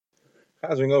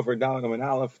Chazering over Dalam and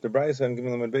Aleph, the Brisa and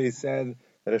Gimel and Beis said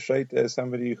that a shaita is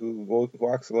somebody who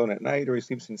walks alone at night, or he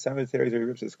sleeps in cemeteries, or he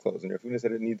rips his clothes. And Rafuna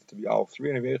said it needs to be all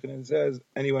three, and Rabbi says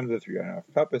any one of the three. And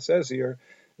Papa says here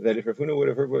that if Rafuna would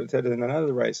have heard what it said in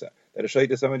another Brisa, that a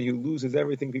shaita is somebody who loses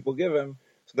everything people give him,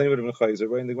 so then he would have been chayzer.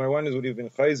 Right? And the Gemara wonders, would he have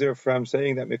been chayzer from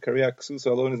saying that Mekariah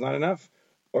Ksusa alone is not enough,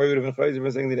 or he would have been chayzer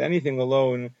from saying that anything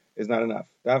alone is not enough?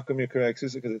 Dafka Mekariah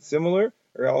Ksusa because it's similar,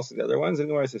 or else the other ones, and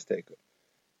the Gemara says take it.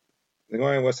 The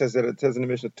Gemara says that it says in the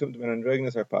Mishnah Tumtum and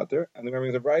Androgynous are pater, and the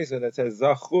Gemara brings a brisa that says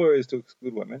Zachur is to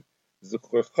exclude women,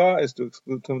 Zechurcha is to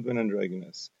exclude Tumtum and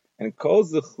Androgynous, and Kol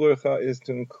Zechurcha is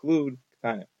to include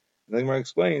Ketanim. The Gemara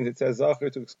explains it says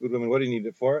Zachur to exclude women. What do you need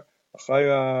it for?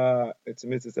 Achaya, it's a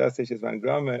mitzvah Estesh Van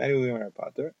Grama, and any women are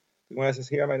pater. The Gemara says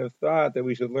here I might have thought that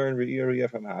we should learn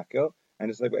Re'iyah from Hakel, and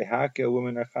just like by Hakel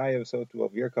women are chayav, so to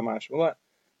of Yer Kamash Malat.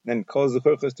 Then Kol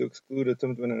Zechurcha is to exclude a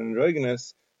Tumtum and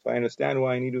Androgynous. So I understand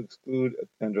why I need to exclude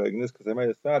androgynous, because I might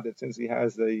have thought that since he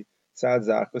has the sad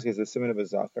zachus, he has a simon of a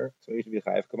zacher, so he should be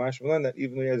chayav kamash malan, that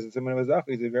even though he has a simon of a zacher,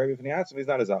 he's a very b'fnei he's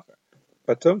not a zacher.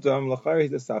 But tumtum lachar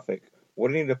he's a safek. What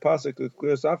do you need a pasuk to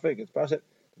exclude a safek? It's pasuk that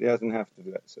he doesn't have to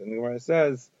do it. So the Gemara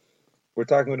says we're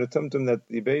talking about a tumtum that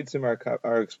the beitzim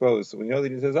are exposed. So we know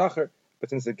that he's a zacher, but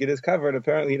since the gid is covered,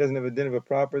 apparently he doesn't have a din of a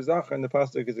proper zacher, and the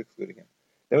pasuk is excluding him.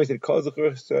 Then we said kol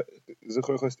zechurchos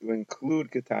to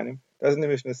include ketanim. Doesn't the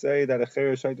Mishnah say that a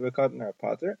cher shayt of a katan are a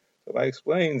pater? So by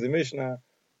explains the Mishnah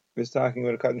is talking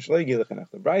about a katan shlei gilechanach.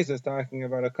 The Brisa is talking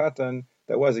about a katan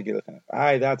that was a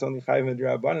gilechanach. That's only chayv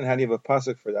midrabanan. How do you have a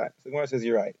pasuk for that? So the Gemara says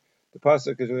you're right. The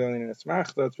pasuk is really only in a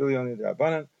smachta. It's really only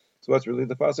drabanan. So what's really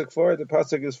the pasuk for? The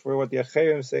pasuk is for what the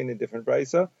acherim say in a different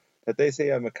Brisa, that they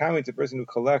say a makami is a person who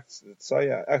collects the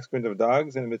tzaya excrement of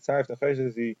dogs, and a mitzaref nechesh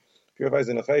is he purifies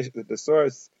the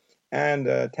source, and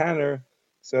tanner,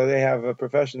 so they have a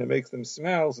profession that makes them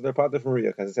smell, so they're pater from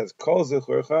Riyah, because it says kol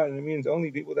zechurcha, and it means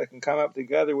only people that can come up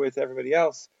together with everybody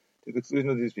else to the exclusion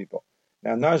of these people.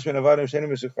 Now nashmin avadim shenim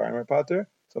mishucharim are pater.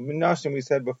 So nashmin we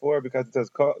said before because it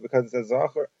says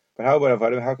zachur, but how about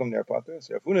avadim? How come they're pater?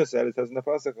 So Rafuna said it says in the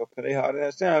pasuk of Penei Ha'adon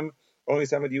Hashem, only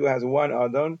somebody who has one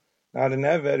adon, not an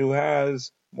eved who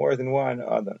has more than one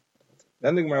adon.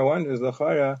 Then the Gemara wonders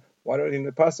lachara, why do we need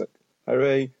the pasuk?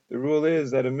 Hooray, the rule is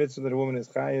that a mitzvah that a woman is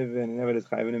chayiv and an eved is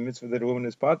chayiv, and a mitzvah that a woman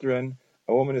is patrin,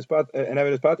 an eved is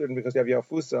patrin because you have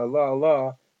yafusa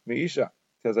Allah meisha.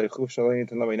 It says aychuf shalayin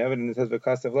to love an eved, and it says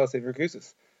v'kasav la sefer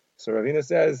kusus. So Ravina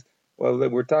says, well,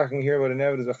 we're talking here about an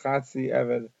eved is a chatzi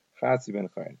eved chatzi ben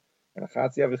chayin, and a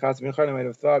chatzi eved chatzi ben chayin. I might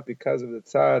have thought because of the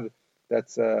tzad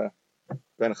that's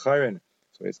ben chayin,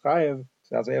 so he's chayiv.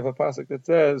 So that's why you have a pasuk that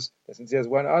says that since he has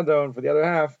one adon for the other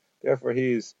half, therefore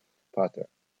he's pater.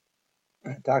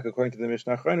 According to the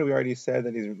Mishnah Achronu, we already said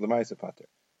that he's Lamaisa Pater.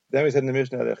 Then we said in the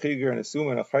Mishnah that a Chagiga and a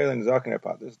Suma and a Chayla and a Zaken are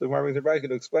Pater. So the Gemara brings a Brisa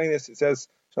to explain this. It says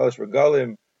Shalosh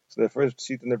Regalim. So the first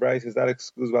sheet in the Brisa is that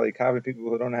excludes Bali Kavod, people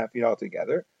who don't have feet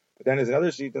altogether. But then there's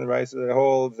another sheet in the Brisa that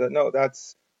holds that no,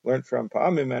 that's learned from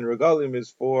Pa'amim, and Regalim is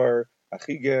for a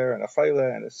Chagiga and a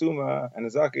Chayla and a Suma and a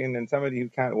Zaken and somebody who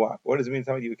can't walk. What does it mean,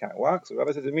 somebody who can't walk? So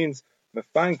Rabbi says it means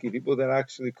mefanki, people that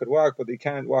actually could walk, but they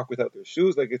can't walk without their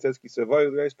shoes, like it says, who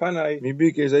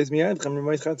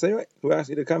asked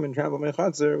you to come and trample my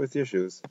chatzar with your shoes?